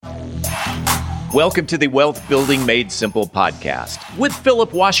Welcome to the Wealth Building Made Simple podcast with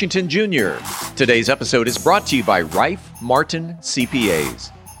Philip Washington Jr. Today's episode is brought to you by Rife Martin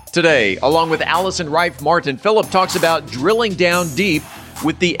CPAs. Today, along with Allison Rife Martin, Philip talks about drilling down deep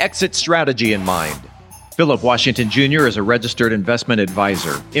with the exit strategy in mind. Philip Washington Jr. is a registered investment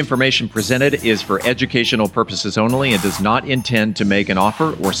advisor. Information presented is for educational purposes only and does not intend to make an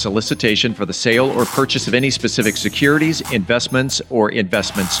offer or solicitation for the sale or purchase of any specific securities, investments, or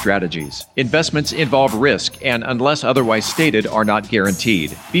investment strategies. Investments involve risk and, unless otherwise stated, are not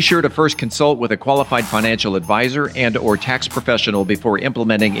guaranteed. Be sure to first consult with a qualified financial advisor and/or tax professional before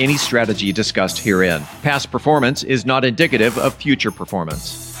implementing any strategy discussed herein. Past performance is not indicative of future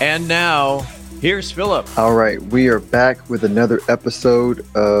performance. And now, here's Philip. All right, we are back with another episode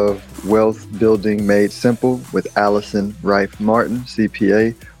of Wealth Building Made Simple with Allison Rife Martin,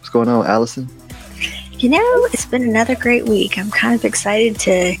 CPA. What's going on, Allison? You know, it's been another great week. I'm kind of excited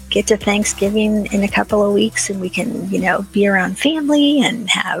to get to Thanksgiving in a couple of weeks and we can, be around family and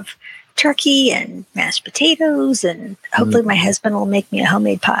have turkey and mashed potatoes, and hopefully my husband will make me a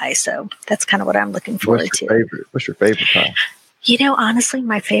homemade pie. So that's kind of what I'm looking forward to. What's your favorite pie? Honestly,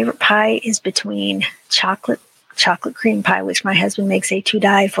 my favorite pie is between chocolate cream pie, which my husband makes a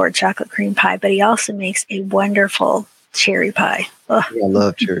to-die for chocolate cream pie, but he also makes a wonderful cherry pie. Ugh. I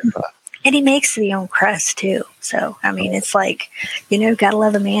love cherry pie. And he makes the own crust too. So, it's like, gotta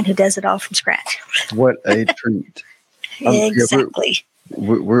love a man who does it all from scratch. What a treat. Exactly.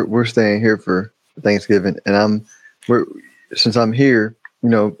 We're staying here for Thanksgiving, and since I'm here,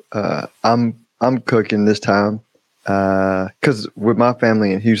 I'm cooking this time. Because with my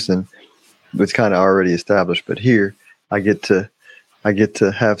family in Houston, it's kind of already established, but here I get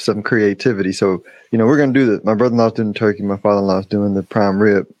to have some creativity. So, we're going to do my brother-in-law's doing turkey. My father-in-law's doing the prime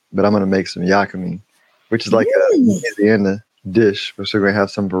rib, but I'm going to make some yakami, which is like a Louisiana dish. So we're going to have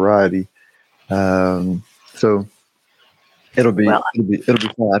some variety. So it'll be fun.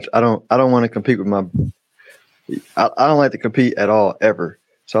 I don't want to compete with I don't like to compete at all, ever.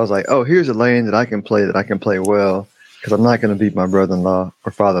 So I was like, oh, here's a lane that I can play well, because I'm not going to beat my brother-in-law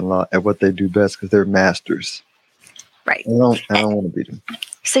or father-in-law at what they do best, because they're masters. Right. I don't want to beat them.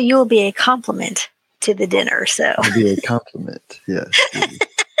 So you will be a compliment to the dinner. So I'll be a compliment. Yes.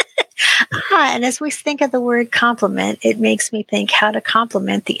 And as we think of the word compliment, it makes me think how to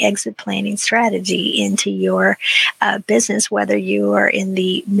complement the exit planning strategy into your business, whether you are in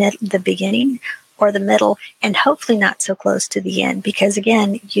the beginning or the middle, and hopefully not so close to the end. Because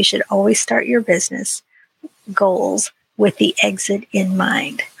again, you should always start your business goals with the exit in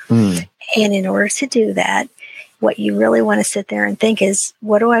mind. And in order to do that, what you really want to sit there and think is,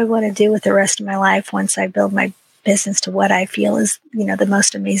 what do I want to do with the rest of my life once I build my business to what I feel is, the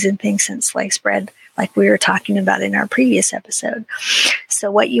most amazing thing since sliced bread, like we were talking about in our previous episode. So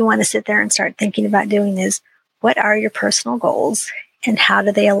what you want to sit there and start thinking about doing is, what are your personal goals? And how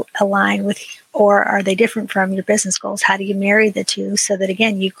do they align with, or are they different from your business goals? How do you marry the two so that,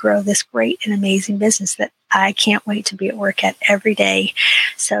 again, you grow this great and amazing business that I can't wait to be at work at every day,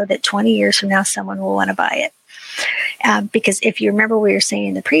 so that 20 years from now, someone will want to buy it. Because if you remember, we were saying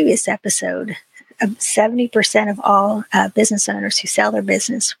in the previous episode, 70% of all business owners who sell their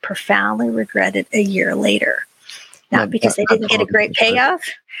business profoundly regret it a year later. Not because they didn't get a great payoff,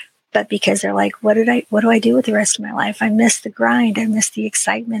 but because they're like, what do I do with the rest of my life? I miss the grind. I miss the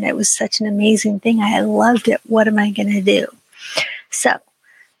excitement. It was such an amazing thing. I loved it. What am I going to do? So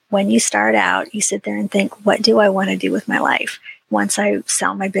when you start out, you sit there and think, what do I want to do with my life? Once I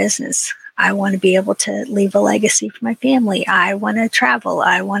sell my business, I want to be able to leave a legacy for my family. I want to travel.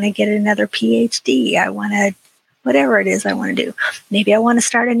 I want to get another PhD. I want to, whatever it is I want to do. Maybe I want to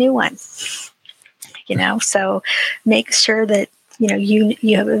start a new one, so make sure that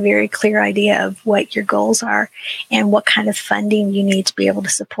you have a very clear idea of what your goals are and what kind of funding you need to be able to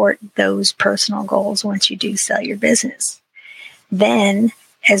support those personal goals once you do sell your business. Then,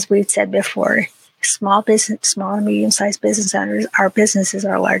 as we've said before, small and medium-sized business owners, our business is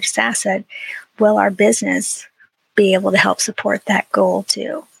our largest asset. Will our business be able to help support that goal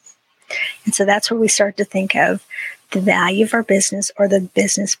too? And so that's where we start to think of the value of our business, or the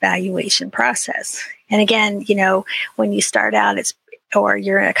business valuation process. And again, when you start out, or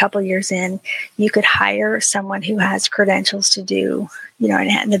you're a couple of years in, you could hire someone who has credentials to do,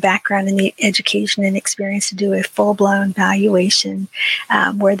 and the background and the education and experience to do a full-blown valuation,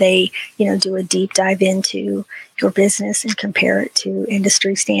 where they, do a deep dive into your business and compare it to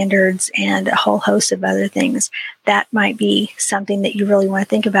industry standards and a whole host of other things. That might be something that you really want to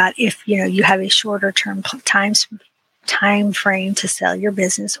think about if, you have a shorter term time frame to sell your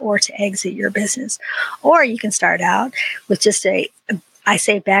business or to exit your business. Or you can start out with just a I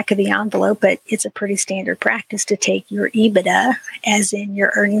say back of the envelope, but it's a pretty standard practice to take your EBITDA, as in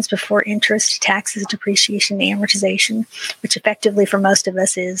your earnings before interest, taxes, depreciation, and amortization, which effectively for most of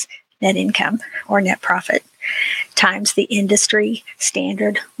us is net income or net profit, times the industry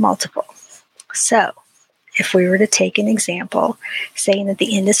standard multiple. So if we were to take an example, saying that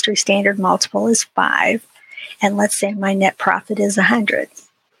the industry standard multiple is 5, and let's say my net profit is 100,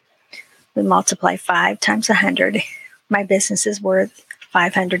 we multiply 5 times 100, my business is worth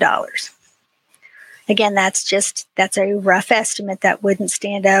 $500. Again, that's a rough estimate that wouldn't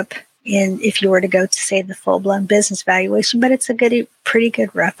stand up in if you were to go to say the full-blown business valuation, but it's a pretty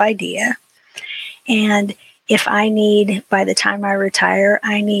good rough idea. And if I need, by the time I retire,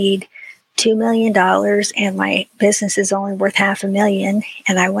 I need $2 million and my business is only worth $500,000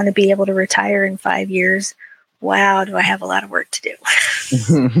 and I want to be able to retire in 5 years, wow, do I have a lot of work to do?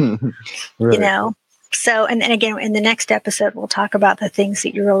 Right. So, and again, in the next episode, we'll talk about the things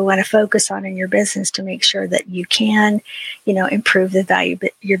that you really want to focus on in your business to make sure that you can, improve the value of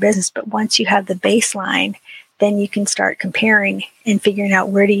your business. But once you have the baseline, then you can start comparing and figuring out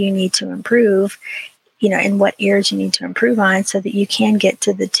where do you need to improve, in what areas you need to improve on so that you can get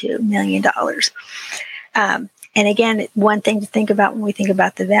to the $2 million. And again, one thing to think about when we think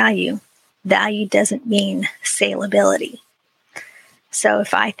about the value doesn't mean saleability. So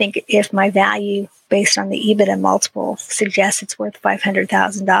if my value based on the EBITDA multiple suggests it's worth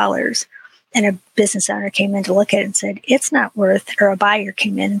 $500,000, and a business owner came in to look at it and said it's not worth, or a buyer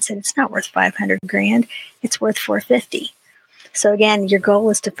came in and said it's not worth $500,000, it's worth $450,000. So again, your goal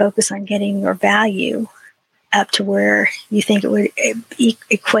is to focus on getting your value up to where you think it would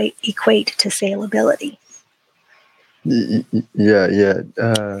equate to saleability. Yeah.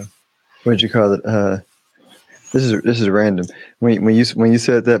 What'd you call it? This is random. When you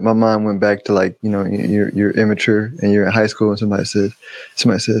said that, my mind went back to like, you're immature and you're in high school and somebody says,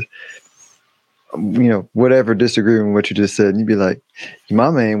 whatever, disagreeing with what you just said, and you'd be like, your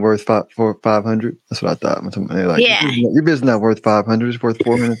mama ain't worth 500. That's what I thought. When somebody like, yeah, your business not worth 500, it's worth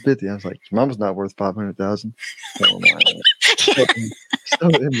 450. I was like, your mama's not worth 500,000. So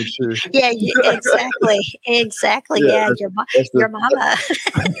immature. Yeah, exactly. Yeah, your mama.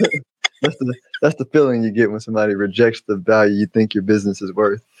 That's the feeling you get when somebody rejects the value you think your business is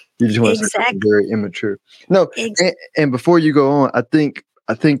worth. You just want to say something very immature. No, and before you go on, I think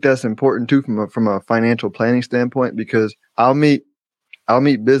that's important too from a financial planning standpoint, because I'll meet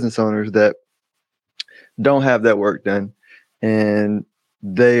business owners that don't have that work done, and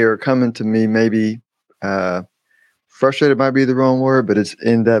they are coming to me maybe frustrated might be the wrong word, but it's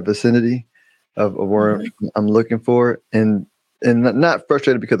in that vicinity of where I'm looking for, and not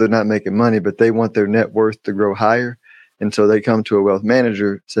frustrated because they're not making money, but they want their net worth to grow higher. And so they come to a wealth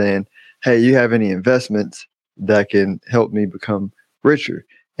manager saying, hey, you have any investments that can help me become richer?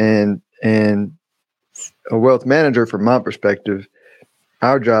 And a wealth manager, from my perspective,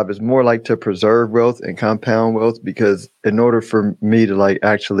 our job is more like to preserve wealth and compound wealth, because in order for me to like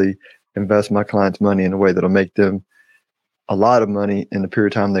actually invest my clients' money in a way that'll make them a lot of money in the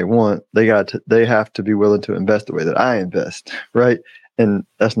period of time they want, they have to be willing to invest the way that I invest, right? And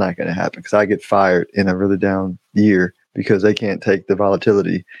that's not going to happen because I get fired in a really down year because they can't take the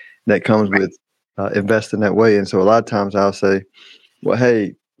volatility that comes with investing that way. And so a lot of times I'll say, well,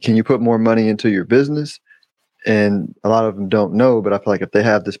 hey, can you put more money into your business? And a lot of them don't know, but I feel like if they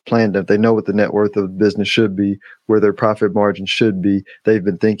have this plan, if they know what the net worth of the business should be, where their profit margin should be, they've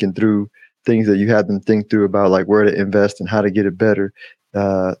been thinking through things that you have them think through about like where to invest and how to get it better,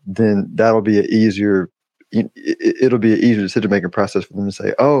 then that'll be it'll be an easier decision-making process for them to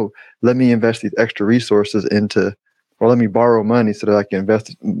say, oh, let me invest these extra resources into, or let me borrow money so that I can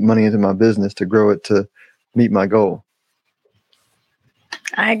invest money into my business to grow it to meet my goal.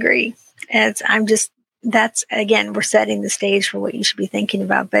 I agree. That's again, we're setting the stage for what you should be thinking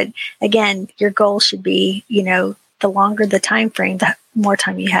about. But again, your goal should be, the longer the time frame, the more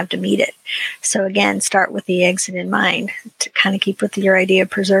time you have to meet it. So again, start with the exit in mind to kind of keep with your idea of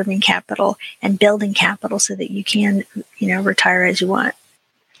preserving capital and building capital so that you can, retire as you want.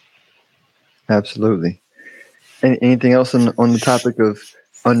 Absolutely. Anything else on the topic of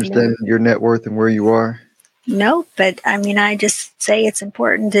understanding your net worth and where you are? No, but I just say it's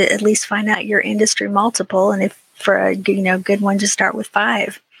important to at least find out your industry multiple. And if for a, good one, just start with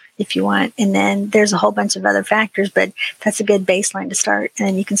 5. If you want. And then there's a whole bunch of other factors, but that's a good baseline to start. And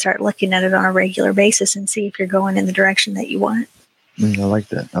then you can start looking at it on a regular basis and see if you're going in the direction that you want. I like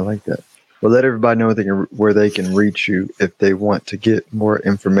that. Well, let everybody know where they can reach you if they want to get more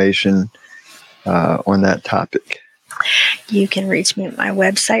information on that topic. You can reach me at my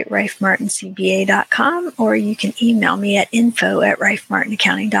website, rifemartincpa.com, or you can email me at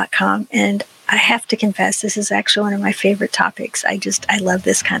info@rifemartinaccounting.com. And I have to confess, this is actually one of my favorite topics. I love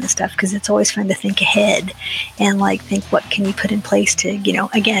this kind of stuff because it's always fun to think ahead and think what can you put in place to,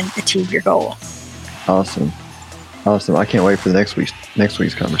 again, achieve your goal. Awesome. I can't wait for the next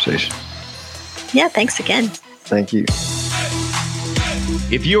week's conversation. Yeah, thanks again. Thank you.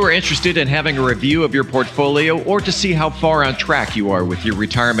 If you are interested in having a review of your portfolio or to see how far on track you are with your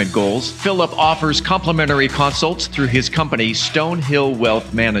retirement goals, Philip offers complimentary consults through his company, Stonehill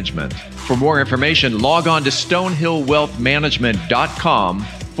Wealth Management. For more information, log on to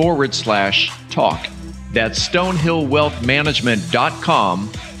stonehillwealthmanagement.com/talk. That's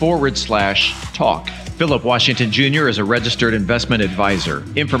stonehillwealthmanagement.com/talk. Philip Washington Jr. is a registered investment advisor.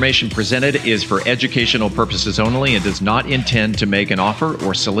 Information presented is for educational purposes only and does not intend to make an offer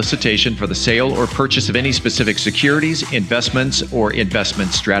or solicitation for the sale or purchase of any specific securities, investments, or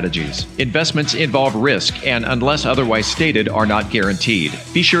investment strategies. Investments involve risk and, unless otherwise stated, are not guaranteed.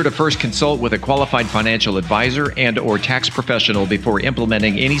 Be sure to first consult with a qualified financial advisor and/or tax professional before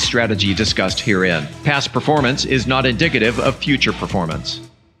implementing any strategy discussed herein. Past performance is not indicative of future performance.